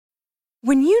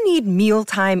When you need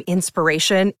mealtime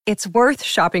inspiration, it's worth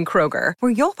shopping Kroger,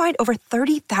 where you'll find over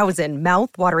 30,000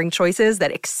 mouth-watering choices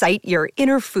that excite your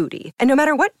inner foodie. And no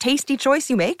matter what tasty choice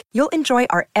you make, you'll enjoy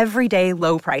our everyday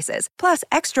low prices, plus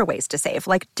extra ways to save,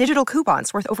 like digital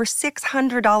coupons worth over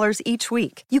 $600 each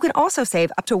week. You can also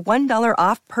save up to $1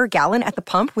 off per gallon at the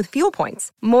pump with fuel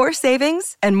points. More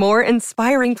savings and more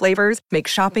inspiring flavors make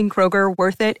shopping Kroger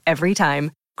worth it every time.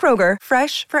 Kroger,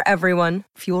 fresh for everyone.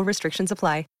 Fuel restrictions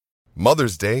apply.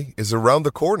 Mother's Day is around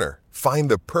the corner.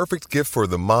 Find the perfect gift for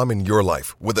the mom in your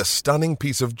life with a stunning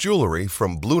piece of jewelry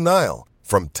from Blue Nile.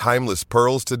 From timeless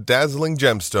pearls to dazzling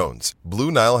gemstones,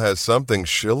 Blue Nile has something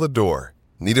she'll adore.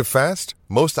 Need it fast?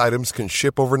 Most items can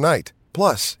ship overnight.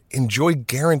 Plus, enjoy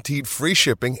guaranteed free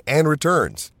shipping and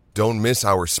returns. Don't miss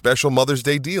our special Mother's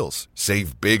Day deals.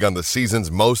 Save big on the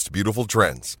season's most beautiful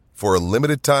trends. For a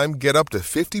limited time, get up to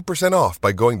 50% off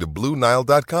by going to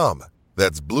BlueNile.com.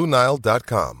 That's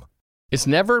BlueNile.com. It's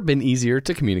never been easier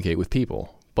to communicate with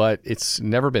people, but it's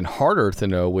never been harder to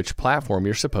know which platform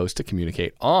you're supposed to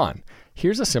communicate on.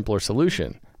 Here's a simpler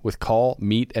solution. With call,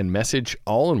 meet, and message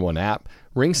all in one app,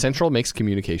 RingCentral makes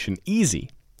communication easy.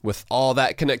 With all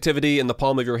that connectivity in the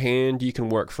palm of your hand, you can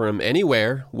work from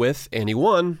anywhere with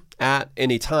anyone at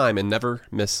any time and never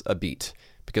miss a beat.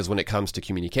 Because when it comes to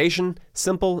communication,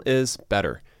 simple is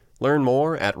better. Learn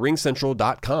more at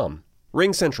ringcentral.com.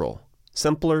 RingCentral.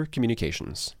 Simpler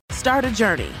communications. Start a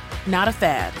journey, not a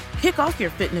fad. Kick off your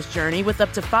fitness journey with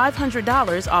up to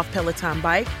 $500 off Peloton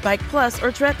Bike, Bike Plus, or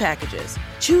Tread packages.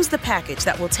 Choose the package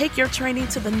that will take your training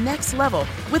to the next level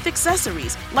with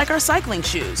accessories like our cycling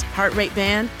shoes, heart rate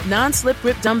band, non-slip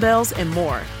grip dumbbells, and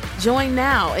more. Join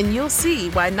now and you'll see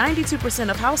why 92%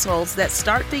 of households that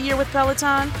start the year with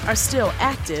Peloton are still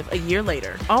active a year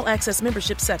later. All access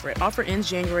membership separate. Offer ends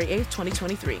January 8th,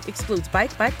 2023. Excludes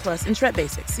Bike, Bike Plus, and Tread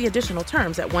Basics. See additional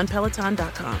terms at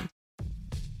onepeloton.com.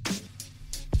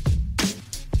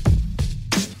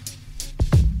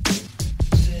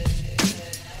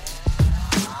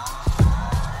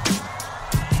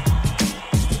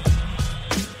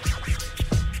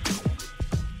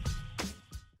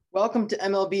 Welcome to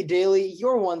MLB Daily,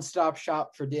 your one-stop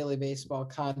shop for daily baseball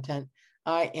content.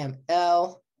 I am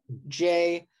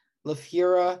LJ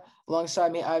LaFura.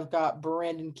 Alongside me, I've got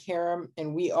Brandon Karam,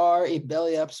 and we are a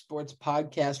Belly Up Sports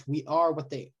podcast. We are what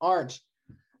they aren't.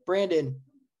 Brandon,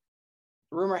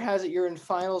 rumor has it you're in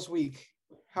finals week.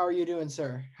 How are you doing,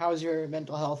 sir? How's your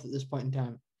mental health at this point in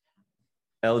time?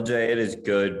 LJ, it is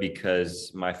good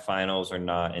because my finals are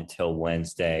not until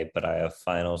Wednesday, but I have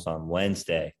finals on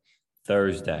Wednesday,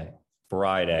 Thursday,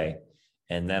 Friday,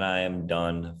 and then I am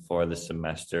done for the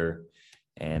semester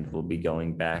and we'll be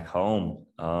going back home.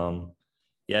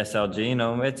 Yes,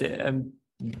 LG, I'm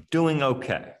doing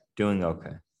okay.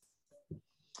 Good.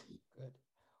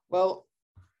 Well,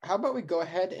 how about we go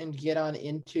ahead and get on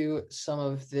into some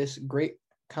of this great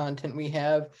content we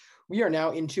have. We are now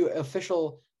into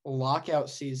official lockout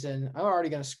season. I'm already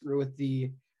going to screw with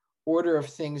the order of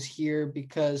things here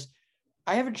because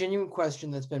I have a genuine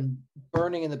question that's been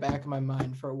burning in the back of my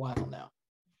mind for a while now.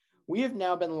 We have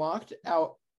now been locked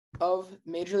out of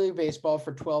Major League Baseball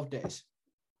for 12 days.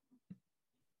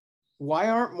 Why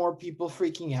aren't more people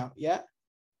freaking out yet?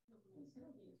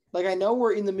 Like, I know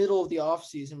we're in the middle of the off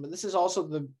season, but this is also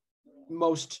the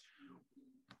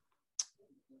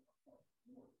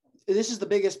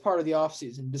biggest part of the off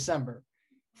season, December,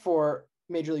 for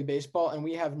Major League Baseball, and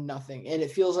we have nothing. And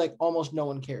it feels like almost no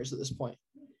one cares at this point.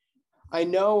 I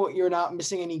know you're not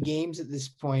missing any games at this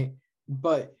point,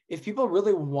 but if people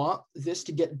really want this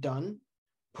to get done,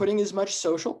 putting as much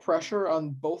social pressure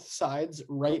on both sides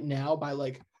right now by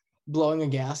like blowing a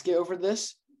gasket over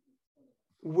this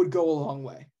would go a long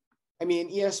way. I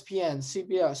mean, ESPN,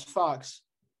 CBS, Fox,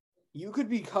 you could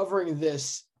be covering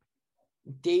this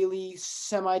daily,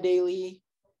 semi-daily,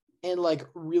 and like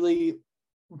really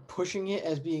pushing it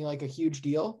as being like a huge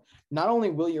deal. Not only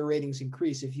will your ratings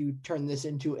increase if you turn this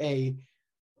into a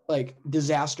like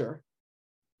disaster,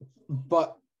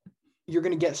 but you're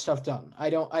going to get stuff done. I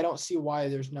don't see why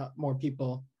there's not more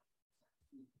people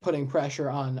putting pressure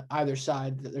on either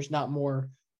side, that there's not more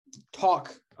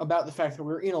talk about the fact that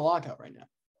we're in a lockout right now.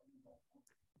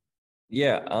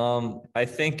 Yeah, I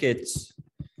think it's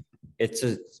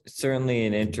certainly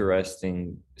an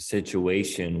interesting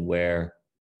situation where,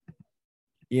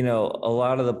 you know, a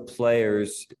lot of the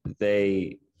players,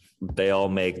 they all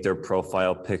make their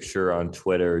profile picture on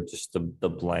Twitter just the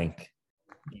blank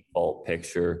default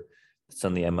picture. It's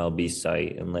on the MLB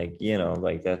site, and like, you know,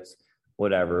 like that's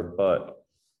whatever. But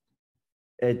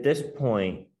at this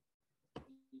point,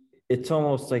 it's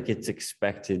almost like it's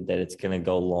expected that it's going to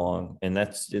go long, and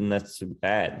that's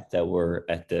bad that we're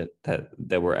at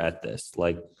that we're at this.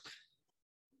 Like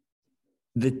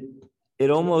it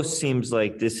almost seems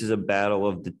like this is a battle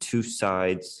of the two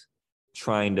sides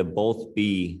trying to both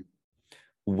be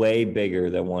way bigger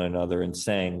than one another and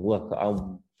saying, look,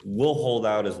 we'll hold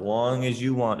out as long as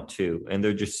you want to. And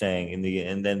they're just saying,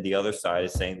 and then the other side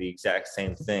is saying the exact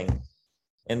same thing.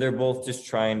 And they're both just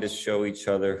trying to show each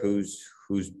other who's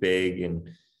big. And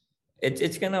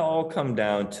it's going to all come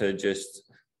down to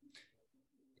just,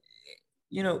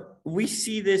 we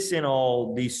see this in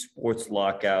all these sports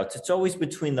lockouts. It's always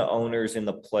between the owners and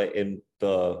the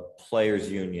players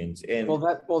unions. And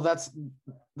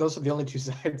those are the only two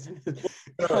sides in the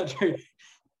country.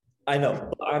 I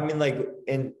know. I mean,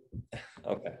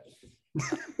 okay.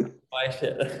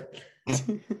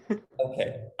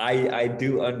 Okay. I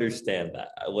do understand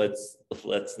that.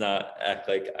 Let's not act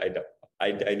like I don't.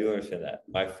 I do understand that.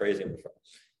 My phrasing was wrong.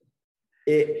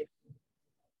 It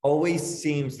always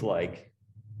seems like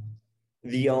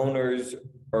the owners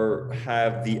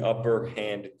have the upper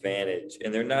hand advantage,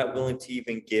 and they're not willing to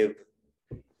even give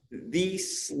the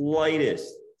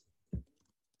slightest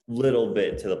little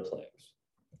bit to the players.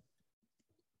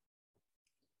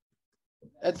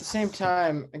 At the same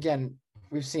time, again,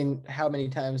 we've seen how many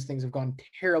times things have gone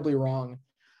terribly wrong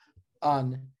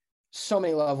on so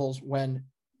many levels when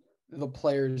the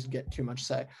players get too much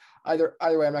say. Either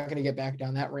way, I'm not going to get back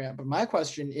down that ramp. But my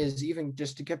question is, even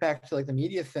just to get back to the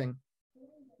media thing,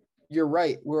 you're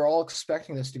right. We're all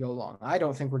expecting this to go long. I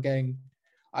think we're going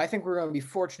to be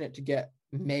fortunate to get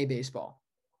May baseball.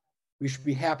 We should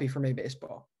be happy for May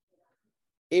baseball.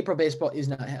 April baseball is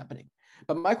not happening.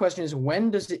 But my question is,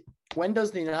 when does the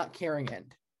not caring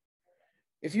end?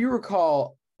 If you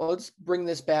recall, let's bring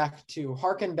this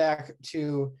harken back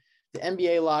to the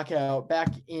NBA lockout back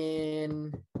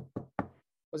in,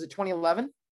 was it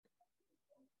 2011?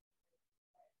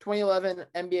 2011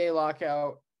 NBA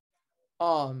lockout.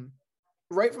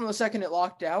 Right from the second it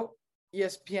locked out,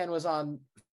 ESPN was on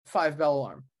 5 bell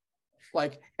alarm.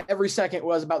 Every second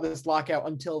was about this lockout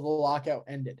until the lockout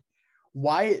ended.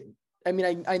 Why? I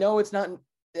mean, I know it's not,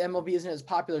 the MLB isn't as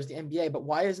popular as the NBA, but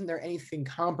why isn't there anything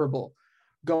comparable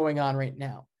going on right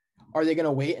now? Are they going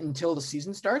to wait until the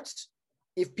season starts?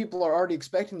 If people are already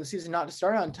expecting the season not to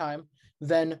start on time,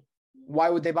 then why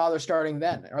would they bother starting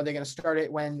then? Are they going to start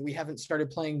it when we haven't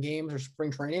started playing games or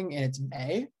spring training and it's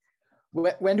May?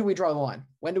 When do we draw the line?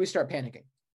 When do we start panicking?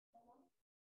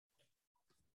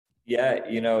 Yeah,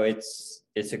 it's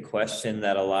a question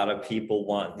that a lot of people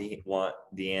want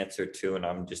the answer to, and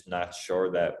I'm just not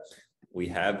sure that we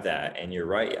have that. And you're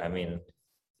right. I mean,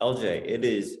 LJ, it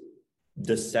is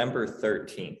December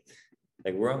 13th.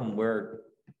 We're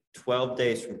 12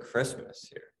 days from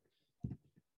Christmas here,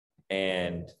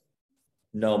 and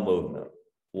no movement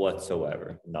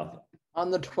whatsoever. Nothing. On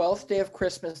the 12th day of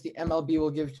Christmas, the MLB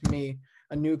will give to me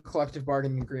a new collective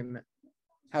bargaining agreement.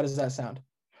 How does that sound?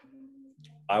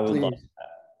 I would love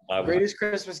that. Greatest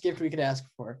Christmas gift we could ask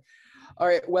for. All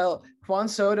right. Well, Juan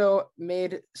Soto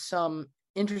made some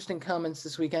interesting comments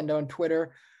this weekend on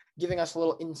Twitter, giving us a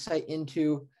little insight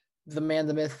into the man,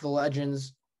 the myth, the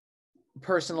legend's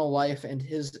personal life and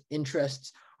his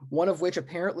interests, one of which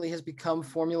apparently has become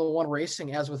Formula One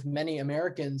racing, as with many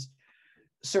Americans.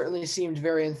 Certainly seemed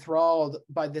very enthralled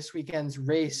by this weekend's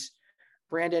race.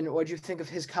 Brandon, what do you think of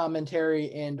his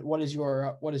commentary, and what is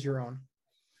your own?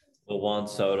 Well, Juan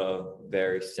Soto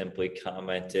very simply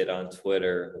commented on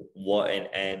Twitter, "What an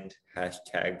end,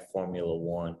 #Formula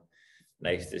One."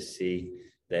 Nice to see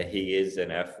that he is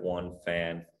an F1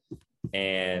 fan.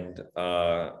 And,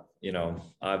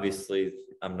 obviously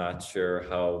I'm not sure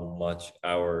how much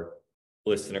our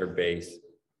listener base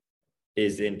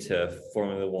is into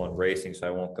Formula One racing, so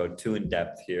I won't go too in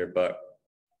depth here, but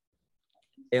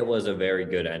it was a very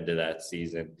good end to that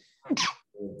season.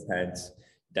 Intense,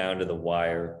 down to the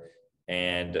wire.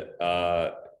 And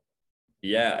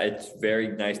it's very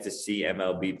nice to see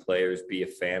MLB players be a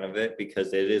fan of it,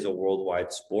 because it is a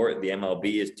worldwide sport. The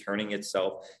MLB is turning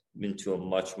itself into a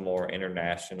much more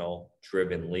international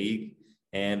driven league.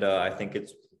 And I think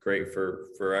it's great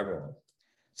for everyone.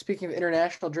 Speaking of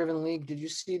international driven league, did you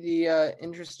see the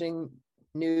interesting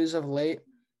news of late,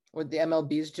 what the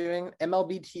MLB is doing?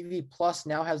 MLB TV Plus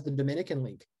now has the Dominican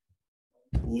League.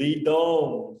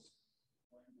 Lidom.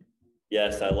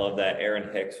 Yes, I love that.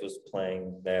 Aaron Hicks was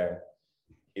playing there.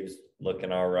 He was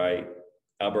looking all right.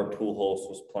 Albert Pujols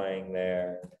was playing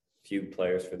there. A few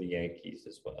players for the Yankees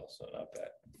as well, so not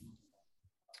bad.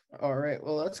 All right.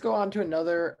 Well, let's go on to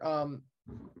another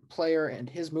player and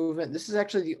his movement. This is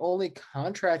actually the only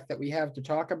contract that we have to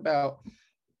talk about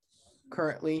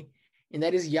currently. and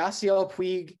that is Yasiel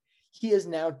Puig. He is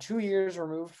now 2 years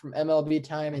removed from MLB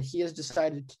time, and he has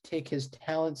decided to take his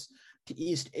talents to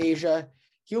East Asia.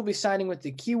 He will be signing with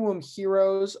the Kiwoom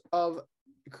Heroes of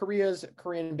Korea's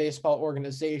Korean baseball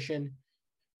organization.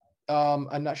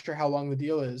 I'm not sure how long the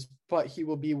deal is, but he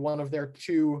will be one of their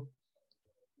 2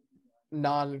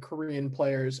 non-Korean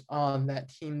players on that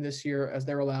team this year, as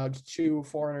they're allowed 2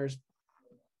 foreigners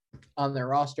on their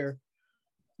roster.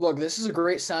 Look, this is a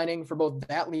great signing for both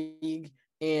that league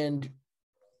and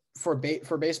for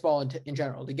baseball in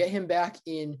general. To get him back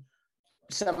in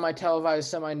semi-televised,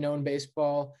 semi-known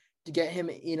baseball, to get him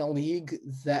in a league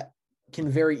that can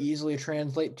very easily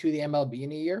translate to the MLB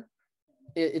in a year,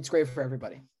 it's great for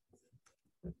everybody.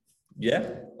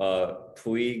 Yeah.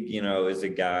 Puig, is a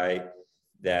guy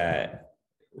that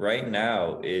right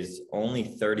now is only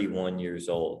 31 years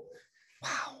old.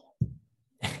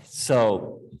 Wow.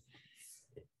 So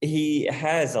he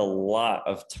has a lot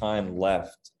of time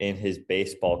left in his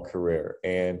baseball career.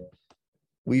 And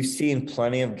we've seen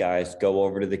plenty of guys go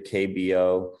over to the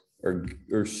KBO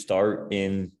or start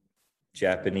in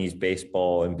Japanese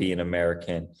baseball and be an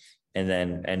American, and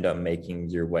then end up making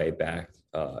your way back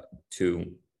to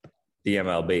the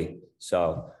MLB.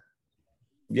 So,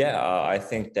 yeah, I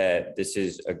think that this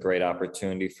is a great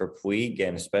opportunity for Puig,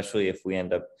 and especially if we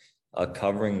end up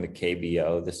covering the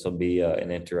KBO, this will be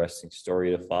an interesting story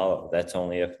to follow. That's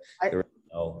only if there are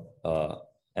no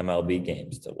MLB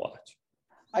games to watch.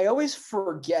 I always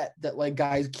forget that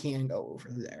guys can go over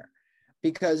there,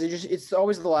 because it's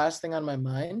always the last thing on my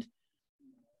mind.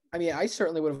 I mean, I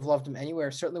certainly would have loved him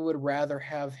anywhere. Certainly would rather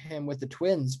have him with the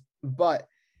Twins. But,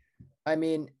 I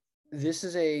mean, this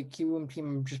is a Kiwoom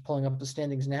team. I'm just pulling up the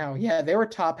standings now. Yeah, they were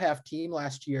top half team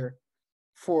last year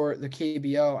for the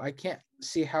KBO. I can't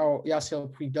see how Yasiel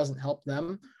Puig doesn't help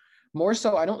them. More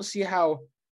so, I don't see how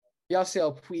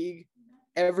Yasiel Puig,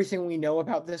 everything we know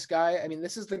about this guy. I mean,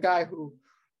 this is the guy who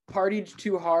partied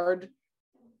too hard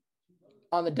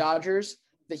on the Dodgers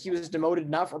that he was demoted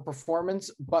not for performance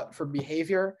but for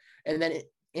behavior, and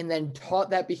then taught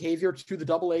that behavior to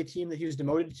the AA team that he was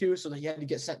demoted to, so that he had to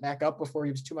get sent back up before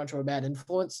he was too much of a bad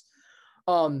influence.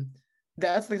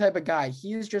 That's the type of guy.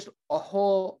 He is just a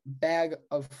whole bag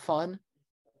of fun.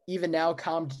 Even now,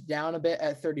 calmed down a bit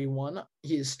at 31,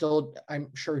 he is still, I'm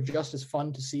sure, just as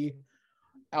fun to see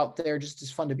out there, just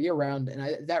as fun to be around,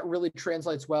 and that really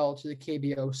translates well to the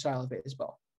KBO style of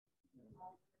baseball.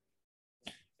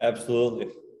 Absolutely.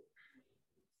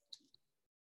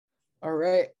 All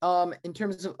right. In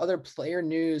terms of other player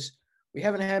news, we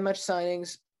haven't had much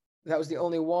signings. That was the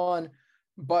only one,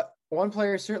 but one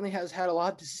player certainly has had a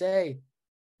lot to say.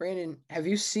 Brandon, have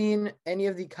you seen any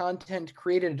of the content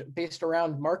created based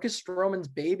around Marcus Stroman's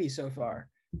baby so far?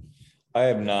 I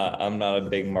have not. I'm not a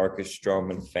big Marcus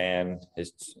Stroman fan.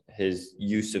 His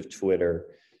use of Twitter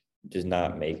does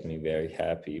not make me very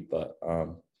happy, but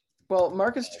well,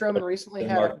 Marcus Stroman recently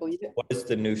had, I believe it. What does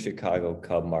the new Chicago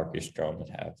Cub Marcus Stroman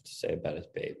have to say about his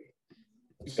baby?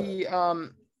 He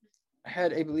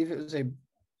had, I believe it was a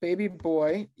baby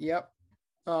boy. Yep.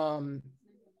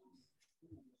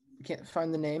 Can't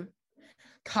find the name.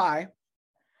 Kai.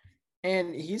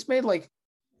 And he's made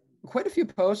quite a few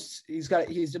posts. He's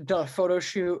done a photo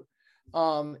shoot.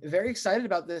 Very excited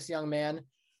about this young man,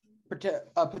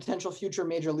 a potential future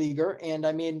major leaguer. And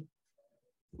I mean,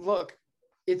 look,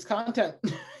 it's content.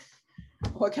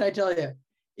 What can I tell you?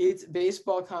 It's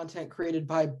baseball content created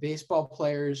by baseball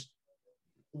players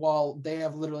while they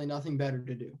have literally nothing better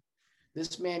to do.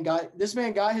 This man got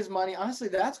his money. Honestly,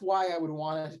 that's why I would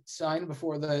want to sign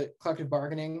before the collective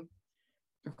bargaining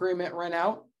agreement ran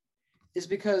out, is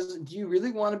because do you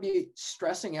really want to be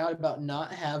stressing out about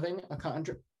not having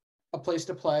a place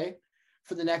to play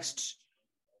for the next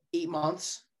 8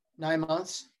 months, 9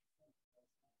 months,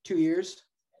 2 years?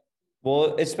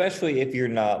 Well, especially if you're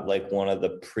not one of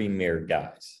the premier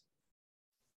guys.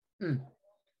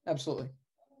 Absolutely.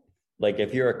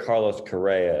 If you're a Carlos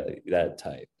Correa, that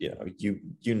type, you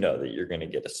know that you're going to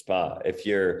get a spot. If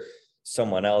you're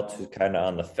someone else who's kind of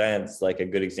on the fence, like a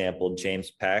good example,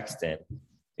 James Paxton,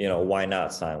 why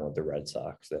not sign with the Red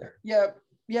Sox there? Yeah,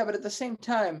 but at the same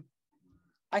time,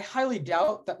 I highly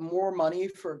doubt that more money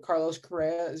for Carlos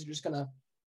Correa is just going to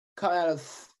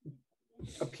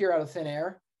appear out of thin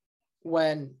air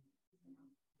when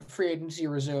free agency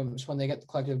resumes, when they get the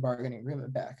collective bargaining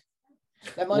agreement back.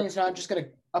 That money is not just going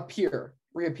to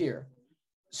reappear.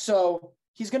 So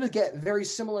he's going to get very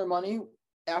similar money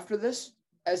after this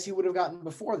as he would have gotten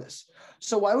before this.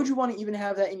 So why would you want to even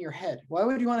have that in your head? Why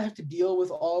would you want to have to deal with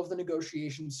all of the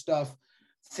negotiation stuff,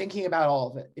 thinking about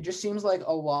all of it? It just seems like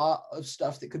a lot of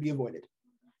stuff that could be avoided,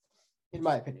 in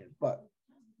my opinion. But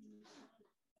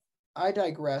I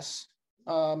digress.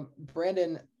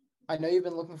 Brandon, I know you've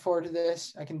been looking forward to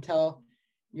this. I can tell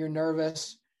you're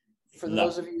nervous. For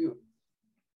those of you,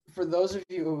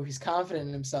 he's confident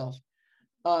in himself.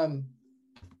 For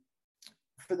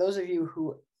those of you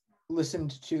who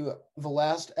listened to the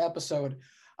last episode,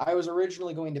 I was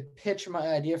originally going to pitch my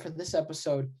idea for this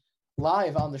episode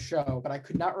live on the show, but I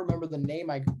could not remember the name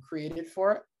I created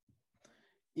for it.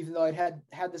 Even though I'd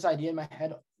had this idea in my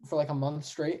head for like a month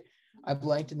straight, I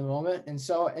blanked in the moment. And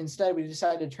so instead we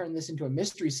decided to turn this into a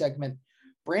mystery segment.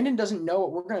 Brandon doesn't know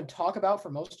what we're going to talk about for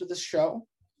most of this show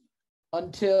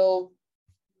until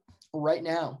right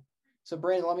now. So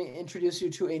Brandon, let me introduce you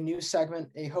to a new segment,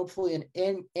 hopefully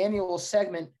an annual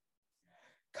segment,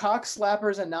 Cock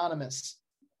Slappers Anonymous.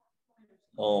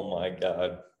 Oh my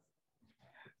God.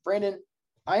 Brandon,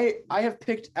 I have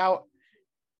picked out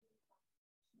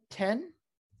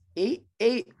 8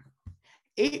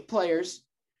 players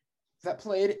that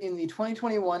played in the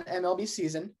 2021 MLB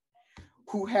season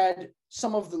who had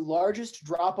some of the largest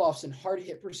drop-offs in hard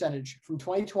hit percentage from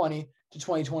 2020 to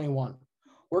 2021.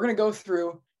 We're going to go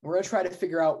through and we're going to try to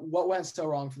figure out what went so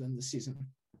wrong for them this season.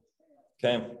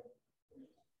 Okay.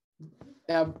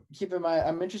 Now, keep in mind,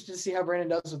 I'm interested to see how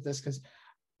Brandon does with this because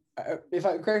if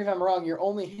I'm wrong, your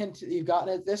only hint that you've gotten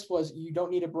at this was you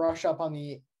don't need to brush up on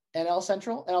the NL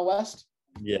Central, NL West.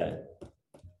 Yeah.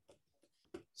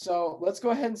 So let's go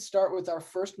ahead and start with our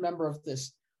first member of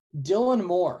this, Dylan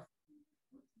Moore.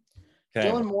 Okay.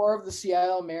 Dylan Moore of the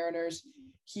Seattle Mariners.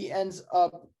 He ends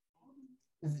up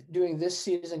doing this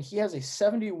season. He has a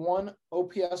 71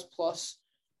 OPS plus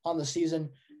on the season.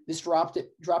 This dropped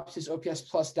his OPS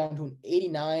plus down to an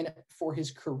 89 for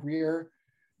his career.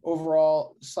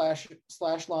 Overall slash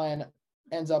line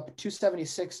ends up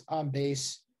 276 on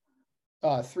base,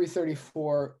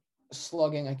 334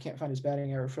 slugging. I can't find his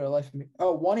batting average for the life of me.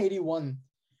 181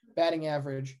 batting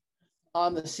average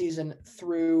on the season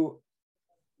through.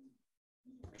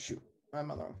 Shoot,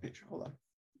 I'm on the wrong page. Hold on.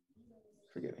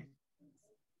 Forgive me.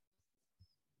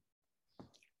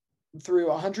 Through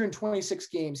 126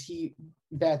 games, he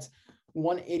bats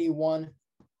 181.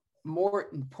 More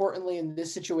importantly, in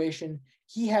this situation,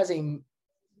 he has a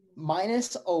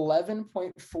minus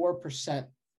 11.4%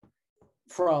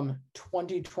 from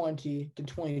 2020 to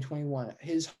 2021.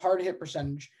 His hard hit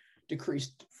percentage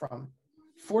decreased from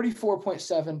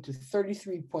 44.7 to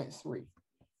 33.3.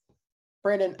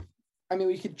 Brandon, I mean,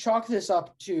 we could chalk this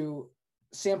up to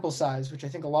sample size, which I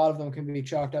think a lot of them can be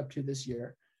chalked up to this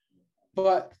year.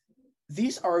 But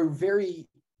these are very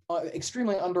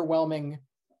extremely underwhelming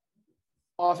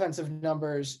offensive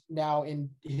numbers now in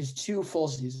his 2 full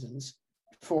seasons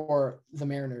for the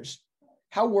Mariners.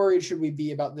 How worried should we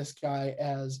be about this guy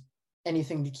as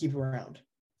anything to keep around?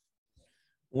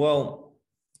 Well,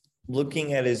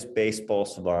 looking at his baseball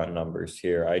savant numbers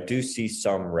here, I do see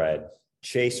some red.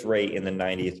 Chase rate in the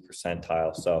 90th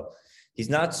percentile. So he's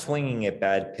not swinging at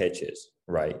bad pitches,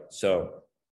 right? So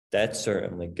that's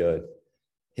certainly good.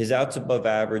 His outs above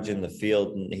average in the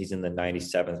field, he's in the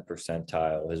 97th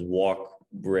percentile. His walk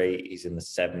rate, he's in the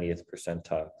 70th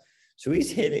percentile. So he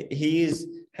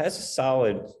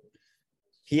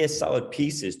has solid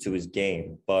pieces to his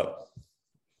game, but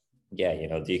yeah,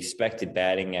 the expected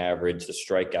batting average, the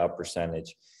strikeout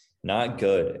percentage, not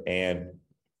good. And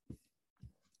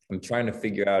I'm trying to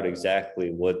figure out exactly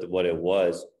what it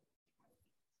was.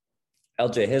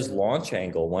 LJ, his launch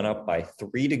angle went up by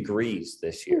 3 degrees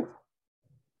this year.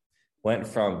 Went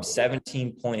from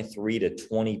 17.3 to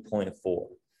 20.4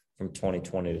 from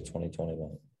 2020 to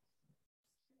 2021.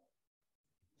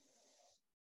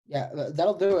 Yeah,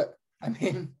 that'll do it. I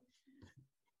mean,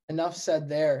 enough said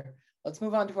there. Let's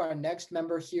move on to our next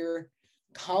member here,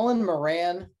 Colin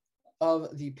Moran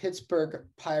of the Pittsburgh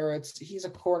Pirates. He's a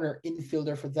corner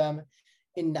infielder for them.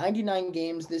 In 99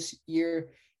 games this year,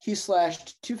 he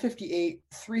slashed 258,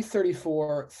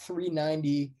 334,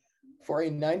 390 for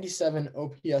a 97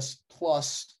 OPS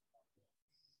plus.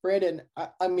 Brandon,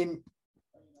 I mean,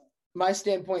 my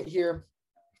standpoint here,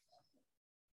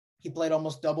 he played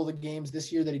almost double the games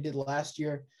this year that he did last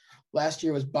year. Last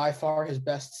year was by far his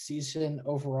best season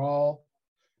overall.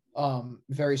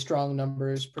 Very strong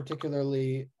numbers,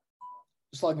 particularly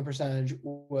slugging percentage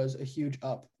was a huge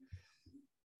up.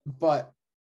 But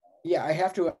yeah, I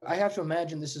have to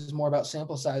imagine this is more about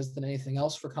sample size than anything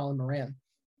else for Colin Moran.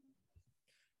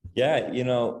 Yeah,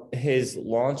 his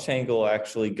launch angle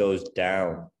actually goes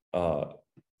down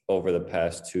over the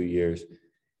past 2 years,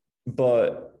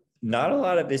 but not a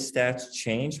lot of his stats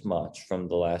changed much from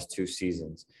the last 2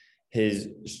 seasons. His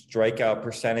strikeout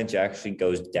percentage actually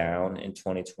goes down in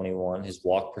 2021. His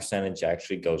walk percentage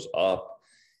actually goes up.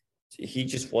 he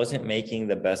just wasn't making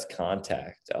the best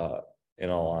contact, in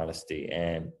all honesty.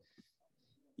 And,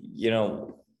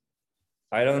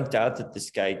 I don't doubt that this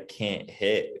guy can't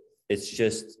hit. It's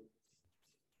just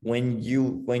when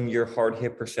your hard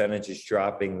hit percentage is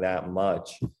dropping that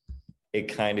much, it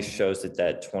kind of shows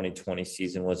that 2020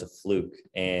 season was a fluke.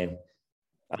 And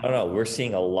I don't know, we're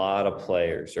seeing a lot of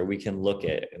players, or we can look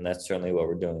at, and that's certainly what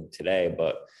we're doing today,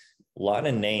 but a lot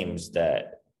of names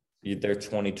that their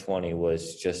 2020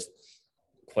 was just,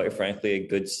 quite frankly, a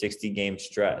good 60-game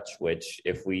stretch, which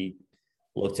if we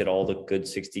looked at all the good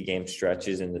 60-game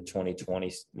stretches in the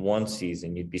 2021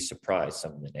 season, you'd be surprised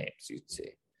some of the names you'd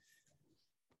see.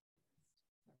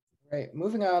 Right.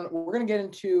 Moving on, we're going to get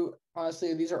into,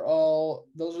 honestly, those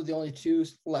are the only two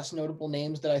less notable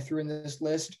names that I threw in this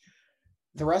list.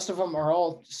 The rest of them are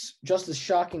all just as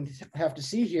shocking to have to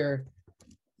see here.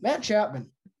 Matt Chapman.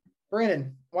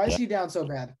 Brandon, why is he down so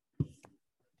bad?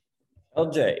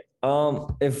 LJ,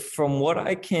 if from what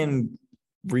I can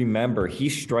remember, he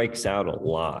strikes out a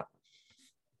lot.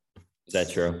 Is that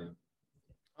true?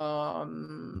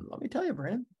 Let me tell you,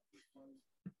 Brandon.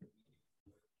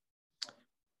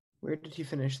 Where did he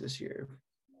finish this year?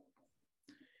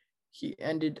 He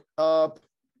ended up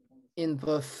in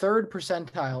the third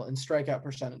percentile in strikeout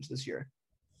percentage this year.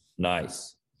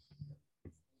 Nice.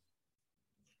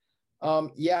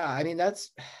 Yeah, I mean,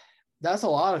 that's a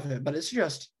lot of it, but it's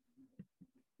just,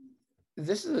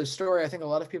 this is a story I think a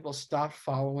lot of people stopped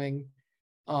following.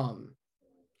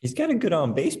 He's got a good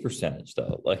on base percentage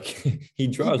though. Like he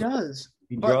draws. He does.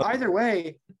 But either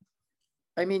way,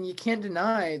 I mean, you can't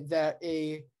deny that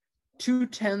a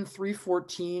 210,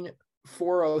 314,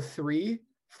 403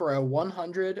 for a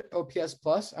 100 OPS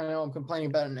plus. I know I'm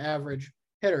complaining about an average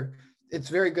hitter. It's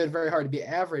very good, very hard to be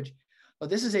average,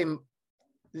 but this is a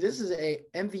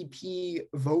MVP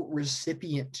vote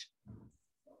recipient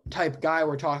type guy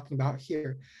we're talking about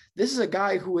here. This is a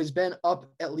guy who has been up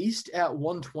at least at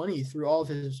 120 through all of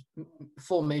his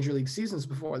full major league seasons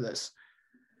before this.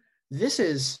 This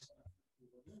is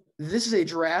a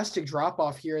drastic drop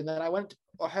off here. And then I went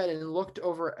ahead and looked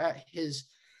over at his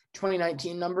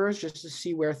 2019 numbers just to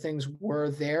see where things were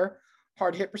there.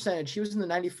 Hard hit percentage, he was in the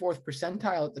 94th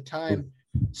percentile at the time.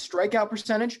 Strikeout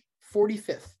percentage,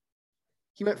 45th.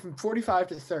 He went from 45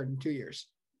 to 3rd in 2 years.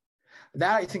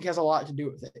 That, I think, has a lot to do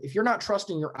with it. If you're not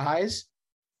trusting your eyes,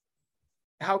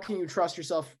 how can you trust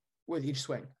yourself with each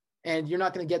swing? And you're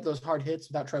not going to get those hard hits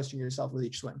without trusting yourself with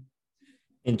each swing.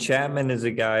 And Chapman is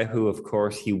a guy who, of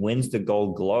course, he wins the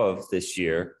Gold Glove this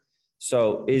year.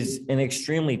 So is an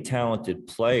extremely talented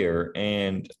player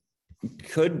and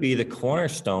could be the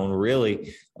cornerstone,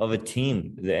 really, of a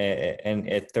team. And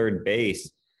at third base,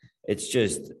 it's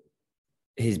just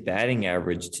his batting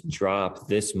average to drop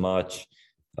this much.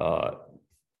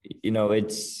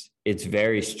 It's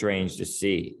very strange to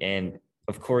see. And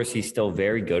of course, he's still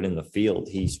very good in the field.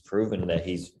 He's proven that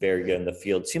he's very good in the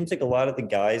field. Seems like a lot of the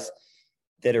guys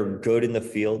that are good in the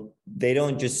field, they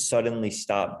don't just suddenly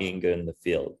stop being good in the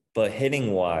field. But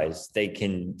hitting wise, they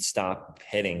can stop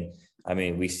hitting. I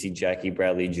mean, we see Jackie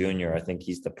Bradley Jr. I think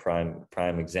he's the prime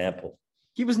example.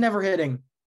 He was never hitting.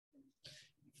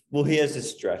 Well, he has his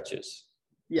stretches.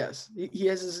 Yes, he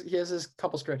has his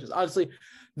couple stretches. Honestly,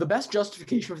 the best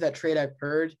justification for that trade I've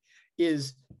heard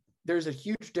is there's a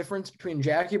huge difference between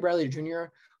Jackie Bradley Jr.,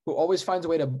 who always finds a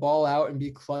way to ball out and be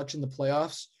clutch in the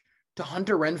playoffs, to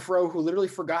Hunter Renfroe, who literally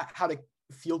forgot how to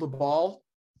field a ball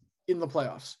in the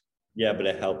playoffs. Yeah, but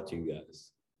it helped you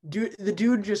guys. The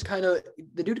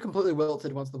dude completely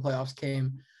wilted once the playoffs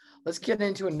came. Let's get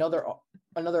into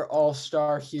another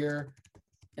all-star here,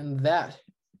 and that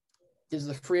is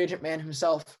the free agent man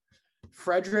himself,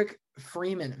 Frederick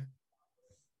Freeman.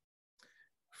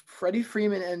 Freddie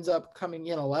Freeman ends up coming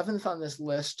in 11th on this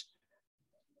list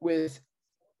with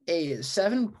a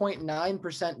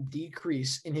 7.9%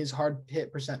 decrease in his hard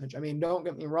hit percentage. I mean, don't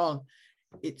get me wrong.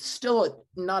 It's still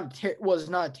was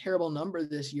not a terrible number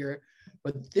this year,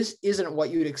 but this isn't what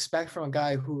you'd expect from a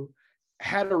guy who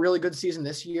had a really good season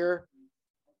this year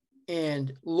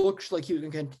and looks like he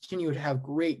can continue to have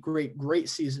great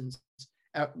seasons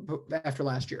after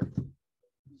last year.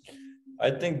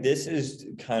 I think this is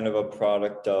kind of a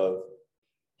product of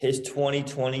his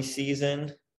 2020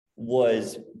 season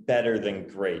was better than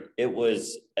great. It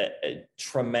was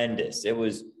tremendous. It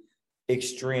was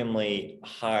extremely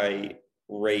high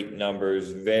rate numbers,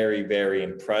 very, very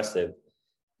impressive.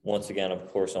 Once again,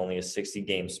 of course, only a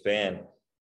 60-game span.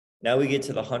 Now we get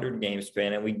to the 100-game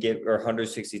span or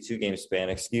 162-game span,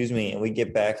 and we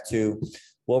get back to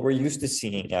what we're used to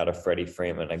seeing out of Freddie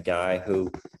Freeman, a guy who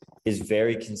is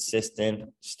very consistent,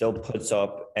 still puts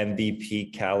up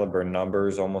MVP caliber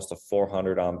numbers, almost a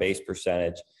 400 on base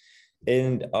percentage.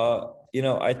 And,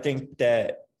 I think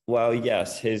that while,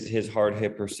 yes, his hard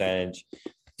hit percentage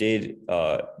did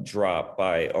drop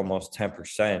by almost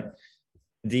 10%,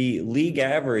 the league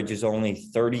average is only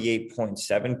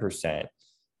 38.7%.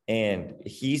 And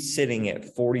he's sitting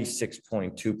at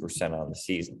 46.2% on the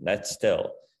season. That's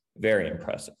still very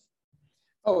impressive.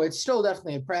 Oh, it's still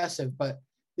definitely impressive, but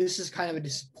this is kind of a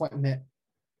disappointment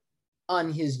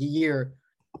on his year.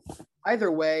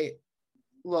 Either way,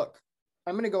 look,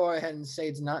 I'm going to go ahead and say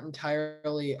it's not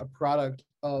entirely a product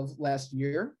of last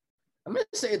year. I'm going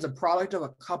to say it's a product of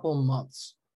a couple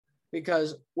months,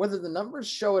 because whether the numbers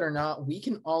show it or not, we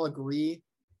can all agree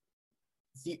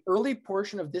the early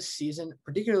portion of this season,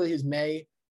 particularly his May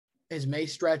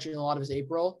stretch and a lot of his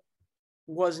April,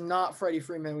 was not Freddie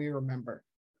Freeman we remember.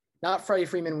 Not Freddie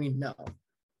Freeman we know.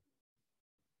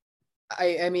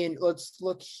 I mean, let's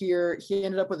look here. He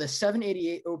ended up with a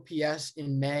 788 OPS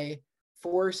in May,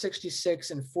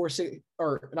 866 and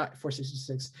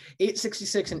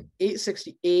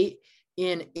 868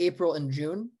 in April and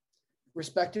June,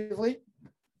 respectively.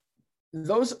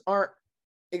 Those aren't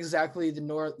exactly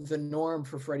the norm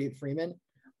for Freddie Freeman.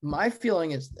 My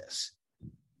feeling is this: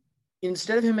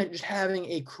 instead of him just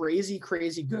having a crazy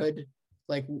good,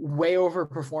 like way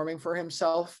overperforming for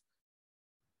himself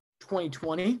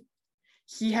 2020,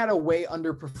 he had a way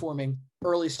underperforming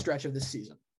early stretch of the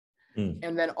season.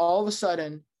 And then all of a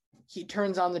sudden he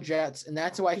turns on the Jets, and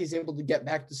that's why he's able to get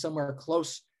back to somewhere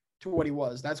close to what he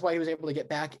was. That's why he was able to get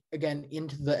back again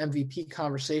into the MVP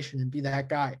conversation and be that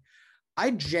guy.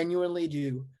 I genuinely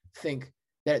do think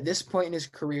that at this point in his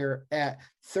career, at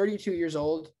 32 years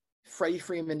old, Freddie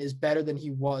Freeman is better than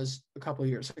he was a couple of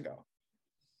years ago.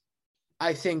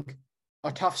 I think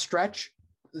a tough stretch,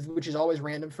 which is always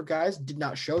random for guys, did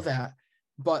not show that.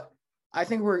 But I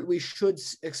think we should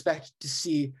expect to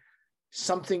see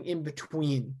something in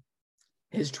between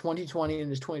his 2020 and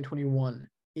his 2021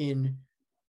 in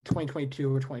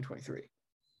 2022 or 2023,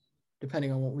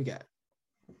 depending on what we get.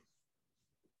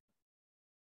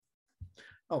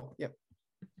 Oh, yep.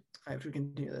 I have to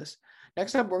continue this.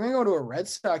 Next up, we're going to go to a Red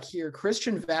Sox here.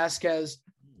 Christian Vasquez.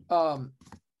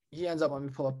 He ends up, let me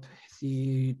pull up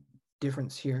the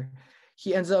difference here.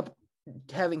 He ends up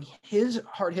having his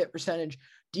hard hit percentage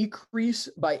decrease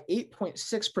by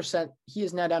 8.6%. He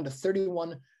is now down to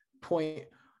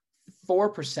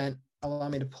 31.4%. Allow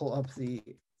me to pull up the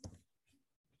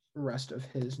rest of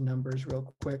his numbers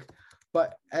real quick.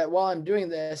 But while I'm doing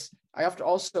this, I have to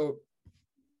also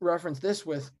reference this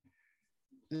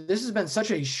has been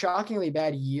such a shockingly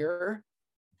bad year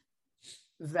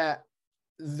that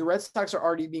the Red Sox are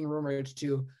already being rumored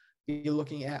to be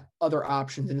looking at other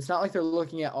options. And it's not like they're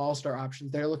looking at all-star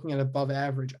options. They're looking at above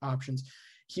average options.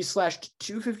 He slashed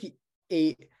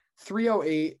 258,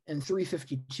 308, and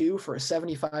 352 for a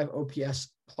 75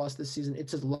 OPS plus this season.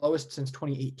 It's his lowest since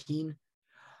 2018.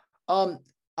 I'm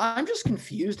just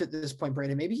confused at this point,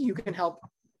 Brandon. Maybe you can help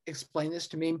explain this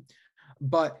to me,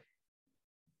 but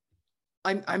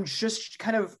I'm just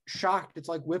kind of shocked. It's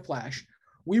like whiplash.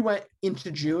 We went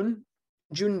into June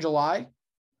and July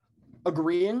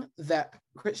agreeing that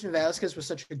Christian Vasquez was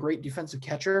such a great defensive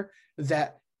catcher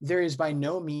that there is by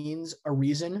no means a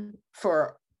reason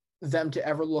for them to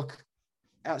ever look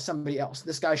at somebody else.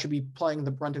 This guy should be playing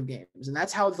the brunt of games. And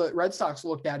that's how the Red Sox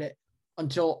looked at it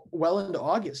until well into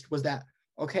August, was that,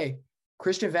 okay,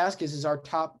 Christian Vasquez is our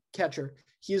top catcher.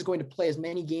 He is going to play as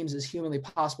many games as humanly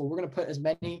possible. We're going to put as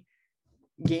many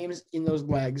games in those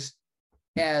legs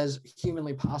as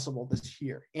humanly possible this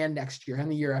year and next year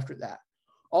and the year after that.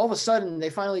 All of a sudden, they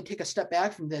finally take a step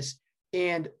back from this,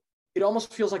 and it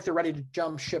almost feels like they're ready to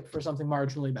jump ship for something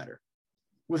marginally better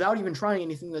without even trying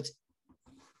anything that's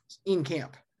in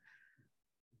camp.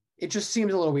 It just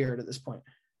seems a little weird at this point.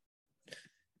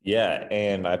 Yeah,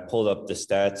 and I pulled up the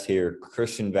stats here.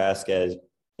 Christian Vasquez,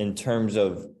 in terms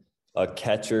of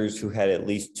catchers who had at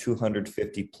least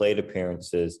 250 plate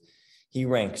appearances, he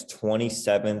ranks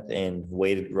 27th in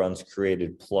weighted runs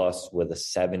created plus with a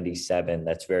 77.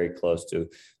 That's very close to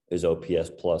his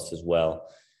OPS plus as well.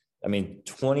 I mean,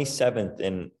 27th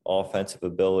in offensive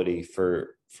ability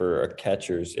for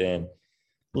catchers. And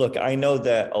look, I know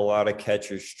that a lot of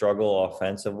catchers struggle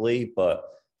offensively, but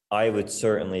I would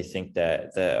certainly think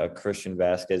that Christian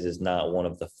Vasquez is not one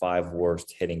of the 5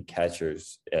 worst hitting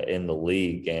catchers in the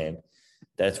league. And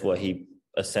that's what he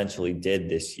essentially did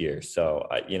this year. So,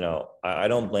 I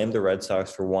don't blame the Red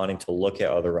Sox for wanting to look at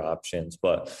other options,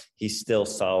 but he's still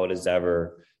solid as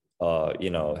ever.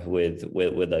 with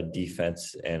a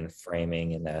defense and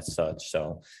framing and that such.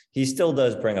 So he still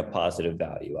does bring a positive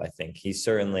value. I think he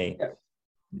certainly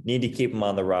need to keep him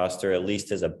on the roster, at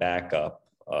least as a backup,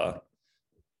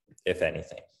 if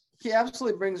anything. He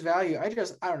absolutely brings value. I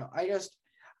don't know. I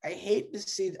would hate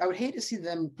to see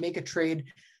them make a trade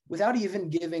without even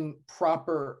giving a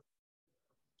proper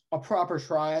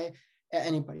try at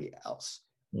anybody else.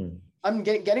 I'm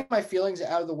getting my feelings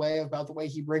out of the way about the way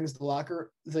he brings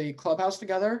the clubhouse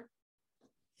together.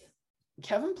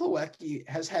 Kevin Plawecki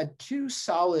has had 2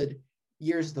 solid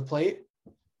years at the plate,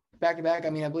 back to back. I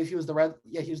mean, I believe he was the Red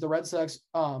Sox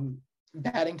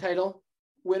batting title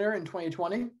winner in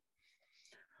 2020.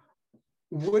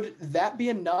 Would that be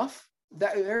enough?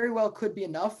 That very well could be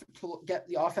enough to get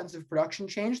the offensive production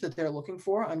change that they're looking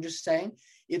for. I'm just saying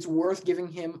it's worth giving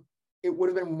him. It would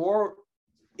have been more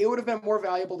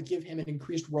valuable to give him an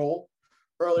increased role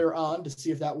earlier on to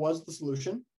see if that was the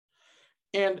solution.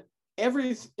 And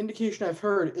every indication I've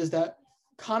heard is that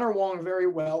Connor Wong very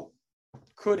well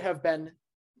could have been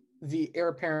the heir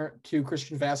apparent to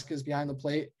Christian Vasquez behind the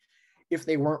plate if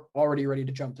they weren't already ready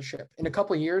to jump the ship. In a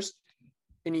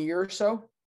year or so,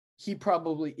 he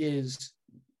probably is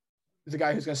the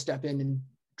guy who's going to step in and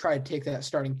try to take that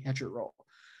starting catcher role.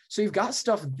 So you've got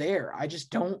stuff there. I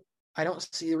don't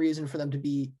see the reason for them to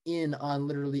be in on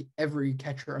literally every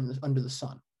catcher under the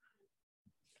sun.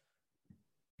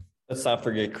 Let's not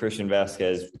forget Christian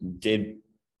Vasquez did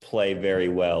play very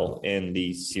well in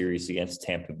the series against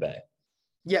Tampa Bay.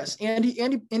 Yes, and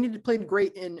he played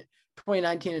great in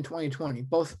 2019 and 2020,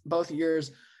 both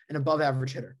years, an above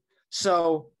average hitter.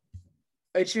 So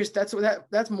it's just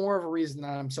that's more of a reason that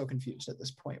I'm so confused at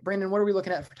this point. Brandon, what are we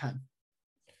looking at for time?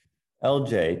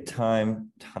 LJ,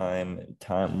 time.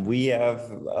 We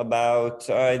have about,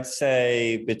 I'd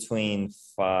say, between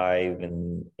 5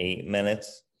 and 8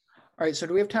 minutes. All right, so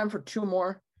do we have time for 2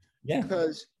 more? Yeah.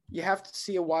 Because you have to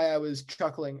see why I was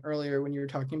chuckling earlier when you were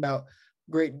talking about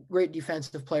great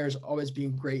defensive players always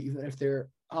being great, even if they're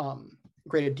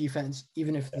great at defense,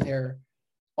 even if their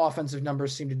offensive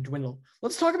numbers seem to dwindle.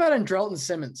 Let's talk about Andrelton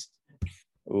Simmons.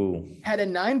 Ooh. Had a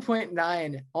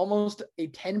 9.9, almost a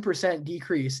 10%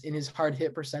 decrease in his hard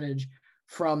hit percentage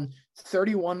from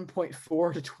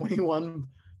 31.4 to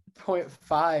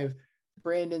 21.5.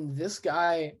 Brandon, this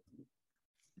guy,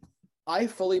 I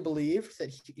fully believed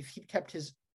that if he kept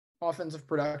his offensive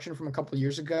production from a couple of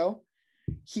years ago,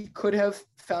 he could have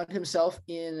found himself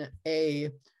in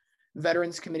a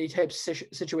Veterans Committee type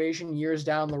situation years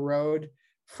down the road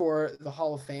for the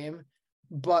Hall of Fame.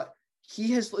 But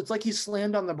it's like he's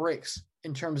slammed on the brakes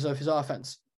in terms of his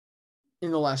offense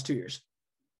in the last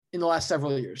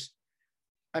several years.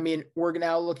 I mean, we're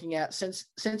now looking at since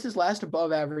his last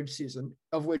above average season,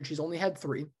 of which he's only had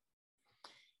 3,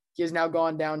 he has now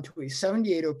gone down to a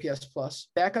 78 OPS plus,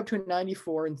 back up to a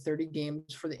 94 in 30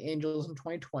 games for the Angels in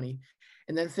 2020,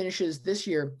 and then finishes this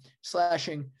year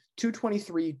slashing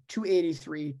 223,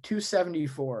 283,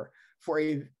 274 for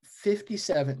a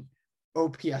 57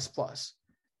 OPS plus.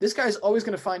 This guy is always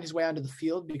going to find his way onto the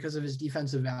field because of his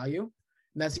defensive value.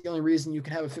 And that's the only reason you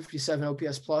can have a 57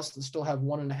 OPS plus and still have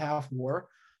 1.5 WAR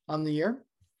on the year.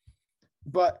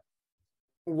 But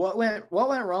what went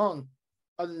wrong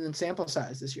other than sample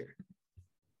size this year?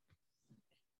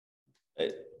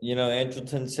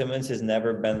 Andrelton Simmons has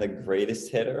never been the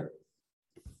greatest hitter,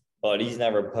 but he's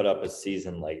never put up a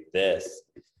season like this.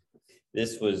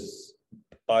 This was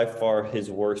by far his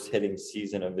worst hitting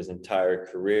season of his entire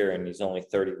career, and he's only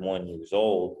 31 years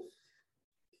old.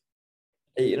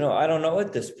 I don't know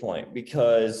at this point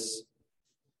because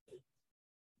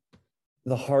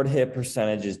the hard hit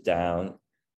percentage is down.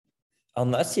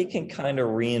 Unless he can kind of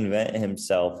reinvent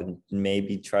himself and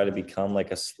maybe try to become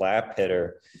like a slap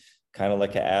hitter, kind of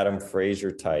like an Adam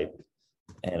Frazier type.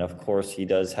 And of course, he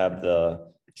does have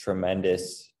the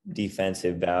tremendous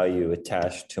defensive value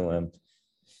attached to him.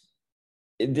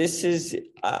 This is,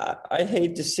 I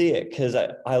hate to see it because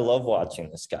I love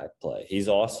watching this guy play. He's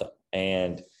awesome.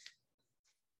 And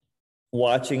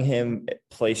watching him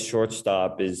play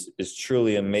shortstop is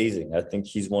truly amazing. I think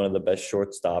he's one of the best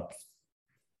shortstops,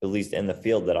 at least in the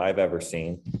field, that I've ever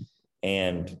seen.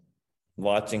 And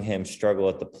watching him struggle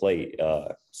at the plate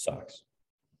sucks.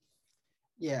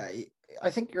 Yeah, I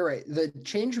think you're right. The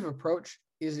change of approach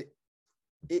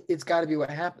it's got to be what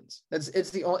happens.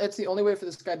 It's the only way for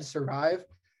this guy to survive,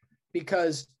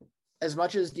 because as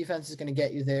much as defense is going to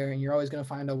get you there, and you're always going to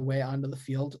find a way onto the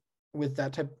field with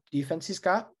that type of defense he's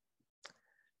got,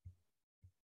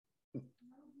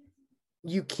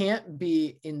 you can't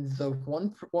be in the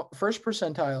first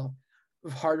percentile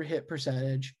of hard hit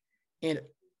percentage and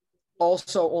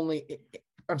also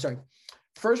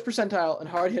first percentile in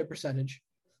hard hit percentage,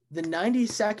 the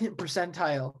 92nd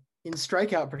percentile in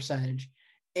strikeout percentage,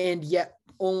 and yet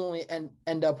only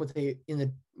end up with in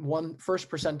the first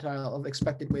percentile of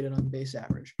expected weighted on base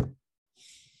average.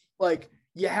 Like,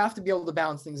 you have to be able to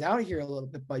balance things out here a little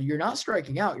bit, but you're not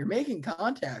striking out. You're making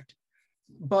contact,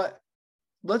 but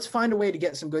let's find a way to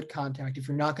get some good contact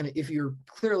if you're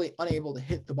clearly unable to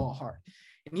hit the ball hard.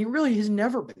 And he really has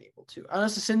never been able to.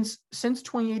 Honestly, since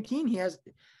 2018,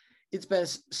 it's been a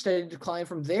steady decline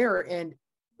from there and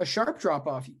a sharp drop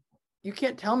off. You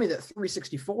can't tell me that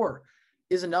 364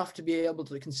 is enough to be able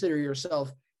to consider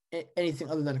yourself anything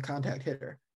other than a contact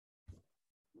hitter.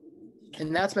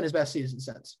 And that's been his best season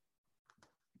since.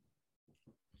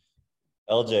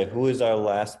 LJ, who is our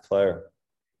last player?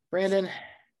 Brandon,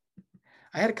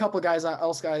 I had a couple of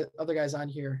other guys on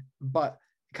here, but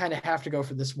I kind of have to go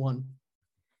for this one.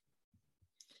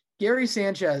 Gary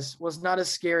Sanchez was not as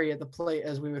scary at the plate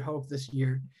as we would hope this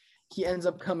year. He ends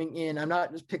up coming in. I'm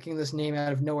not just picking this name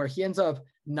out of nowhere. He ends up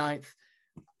 9th.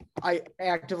 I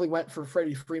actively went for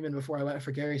Freddie Freeman before I went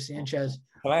for Gary Sanchez.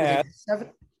 Can I ask?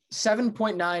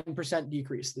 7.9%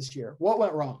 decrease this year. What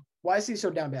went wrong? Why is he so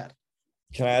down bad?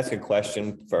 Can I ask a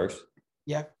question first?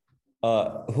 Yeah.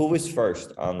 Who was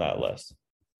first on that list?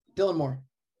 Dylan Moore.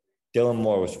 Dylan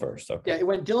Moore was first. Okay. Yeah, it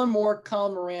went Dylan Moore,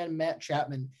 Colin Moran, Matt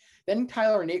Chapman, then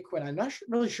Tyler Naquin. I'm not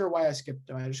really sure why I skipped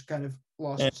him. I just kind of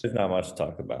lost. There's not much to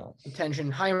talk about.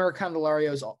 Attention. Heimer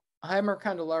Candelario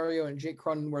and Jake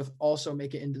Cronenworth also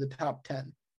make it into the top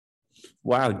 10.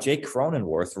 Wow, Jake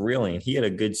Cronenworth, really? And he had a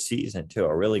good season, too.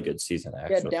 A really good season,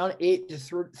 actually. Yeah, down 8 to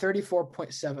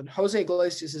 34.7. Jose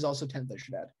Iglesias is also 10th, I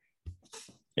should add.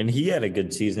 And he had a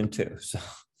good season, too. So,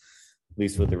 at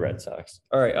least with the Red Sox.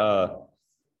 All right.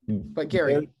 But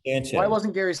Gary Sanchez, why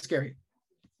wasn't Gary scary?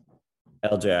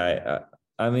 LJ,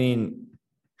 I mean,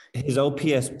 his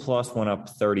OPS plus went up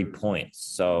 30 points.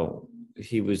 So,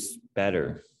 he was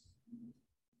better.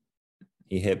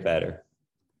 He hit better.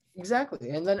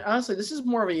 Exactly. And then, honestly, this is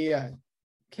more of a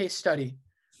case study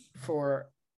for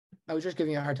 – I was just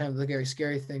giving you a hard time with the Gary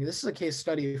Scary thing. This is a case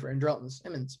study for Andrelton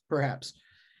Simmons, perhaps.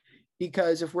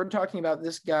 Because if we're talking about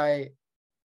this guy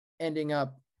ending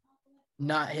up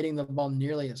not hitting the ball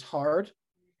nearly as hard,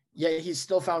 yet he's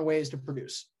still found ways to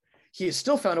produce. He has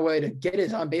still found a way to get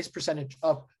his on-base percentage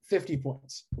up 50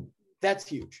 points. That's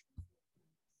huge.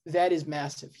 That is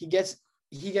massive. He gets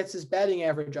his batting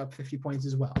average up 50 points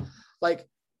as well. Like,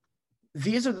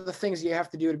 these are the things you have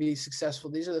to do to be successful.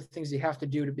 These are the things you have to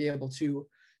do to be able to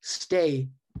stay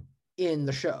in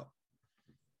the show.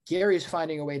 Gary's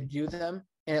finding a way to do them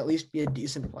and at least be a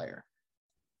decent player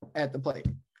at the plate.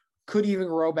 Could even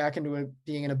grow back into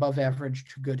being an above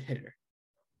average to good hitter.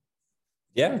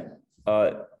 Yeah.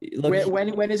 When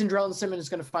is Andrelton Simmons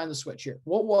going to find the switch here?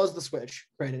 What was the switch,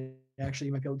 Brandon? Actually,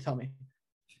 you might be able to tell me.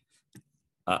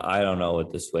 I don't know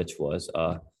what the switch was.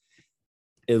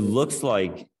 It looks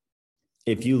like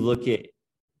if you look at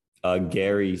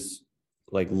Gary's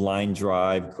like line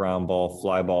drive, ground ball,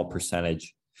 fly ball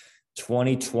percentage,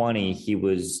 2020, he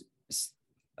was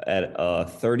at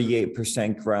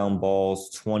 38% ground balls,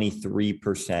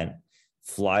 23%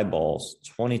 fly balls.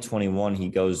 2021, he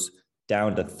goes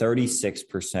down to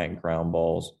 36% ground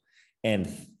balls and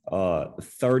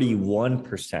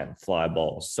 31% fly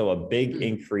balls. So a big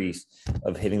increase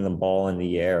of hitting the ball in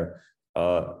the air.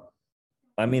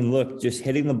 I mean, look, just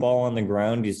hitting the ball on the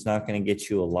ground is not going to get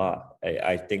you a lot.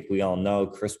 I think we all know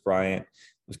Chris Bryant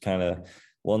was kind of,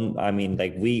 well, I mean,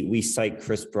 like we cite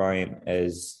Chris Bryant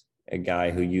as a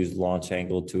guy who used launch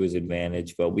angle to his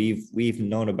advantage, but we've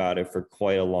known about it for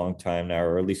quite a long time now,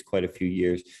 or at least quite a few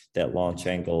years, that launch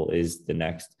angle is the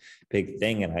next big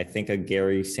thing. And I think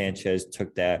Gary Sanchez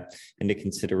took that into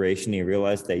consideration. He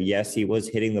realized that, yes, he was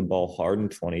hitting the ball hard in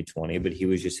 2020, but he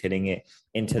was just hitting it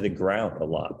into the ground a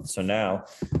lot. So now,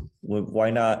 why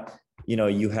not? You know,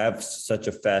 you have such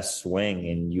a fast swing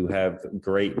and you have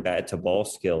great bat to ball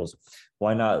skills.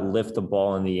 Why not lift the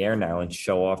ball in the air now and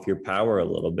show off your power a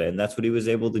little bit? And that's what he was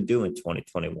able to do in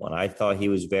 2021. I thought he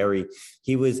was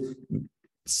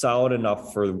solid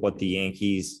enough for what the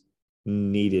Yankees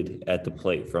needed at the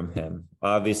plate from him.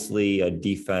 Obviously, a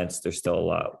defense, there's still a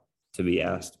lot to be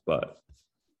asked, but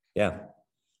yeah.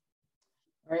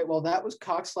 All right, well, that was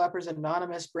Cock Slappers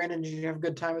Anonymous. Brandon, did you have a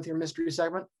good time with your mystery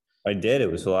segment? I did.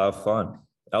 It was a lot of fun.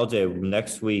 LJ,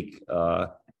 next week,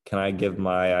 can I give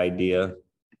my idea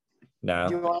now?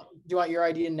 Do you want your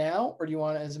idea now, or do you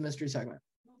want it as a mystery segment?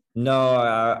 No,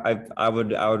 I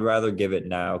would rather give it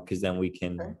now, because then we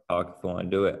can talk if we want to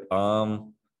do it.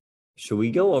 Should we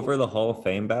go over the Hall of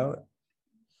Fame ballot?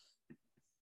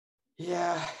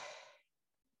 Yeah.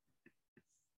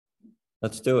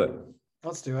 Let's do it.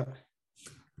 Let's do it.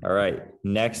 All right.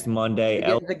 Next Monday,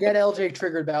 The Get LJ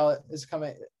Triggered ballot is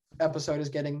coming. Episode is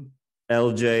getting.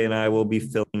 LJ and I will be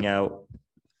filling out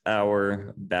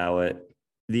our ballot,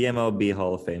 the MLB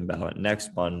Hall of Fame ballot,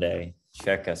 next Monday.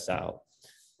 Check us out.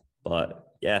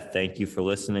 But yeah, thank you for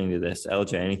listening to this.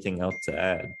 LJ, anything else to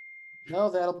add?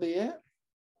 No, that'll be it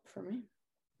for me.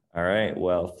 All right.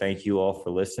 Well, thank you all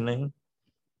for listening.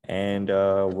 And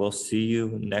we'll see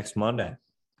you next Monday.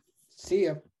 See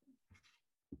ya.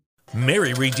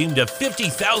 Mary redeemed a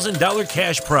 $50,000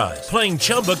 cash prize playing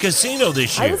Chumba Casino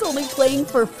this year. I was only playing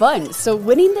for fun, so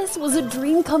winning this was a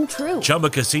dream come true. Chumba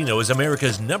Casino is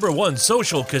America's #1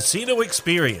 social casino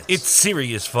experience. It's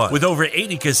serious fun. With over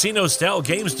 80 casino-style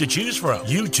games to choose from,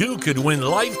 you too could win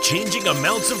life-changing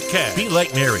amounts of cash. Be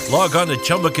like Mary. Log on to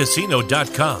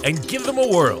ChumbaCasino.com and give them a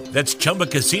whirl. That's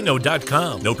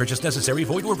ChumbaCasino.com. No purchase necessary.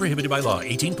 Void or prohibited by law.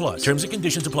 18+. Terms and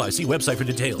conditions apply. See website for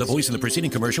details. The voice in the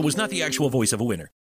preceding commercial was not the actual voice of a winner.